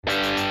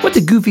What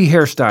do goofy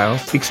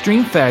hairstyles,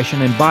 extreme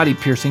fashion, and body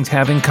piercings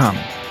have in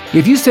common?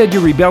 If you said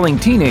you're a rebelling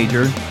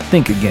teenager,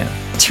 think again.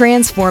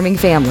 Transforming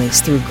families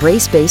through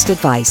grace-based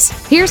advice.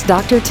 Here's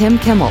Dr. Tim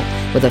Kimmel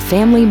with a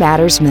Family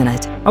Matters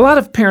Minute. A lot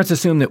of parents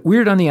assume that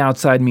weird on the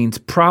outside means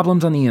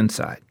problems on the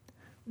inside.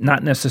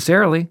 Not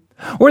necessarily.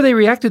 Or they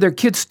react to their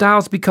kids'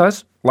 styles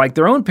because, like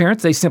their own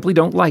parents, they simply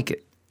don't like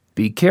it.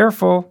 Be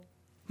careful.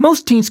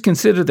 Most teens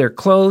consider their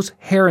clothes,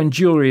 hair, and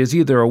jewelry as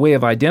either a way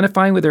of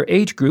identifying with their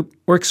age group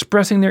or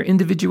expressing their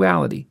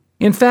individuality.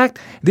 In fact,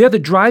 they are the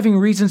driving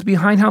reasons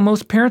behind how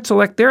most parents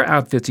select their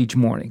outfits each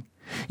morning.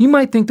 You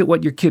might think that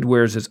what your kid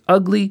wears is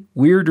ugly,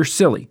 weird, or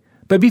silly,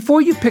 but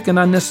before you pick an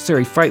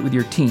unnecessary fight with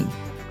your teen,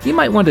 you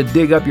might want to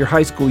dig up your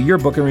high school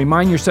yearbook and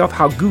remind yourself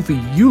how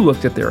goofy you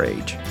looked at their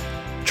age.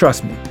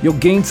 Trust me, you'll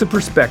gain some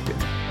perspective.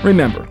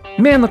 Remember,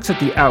 man looks at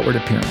the outward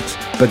appearance,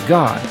 but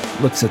God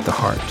looks at the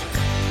heart.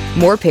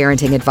 More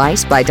parenting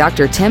advice by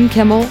Dr. Tim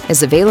Kimmel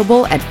is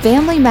available at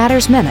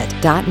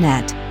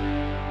FamilyMattersMinute.net.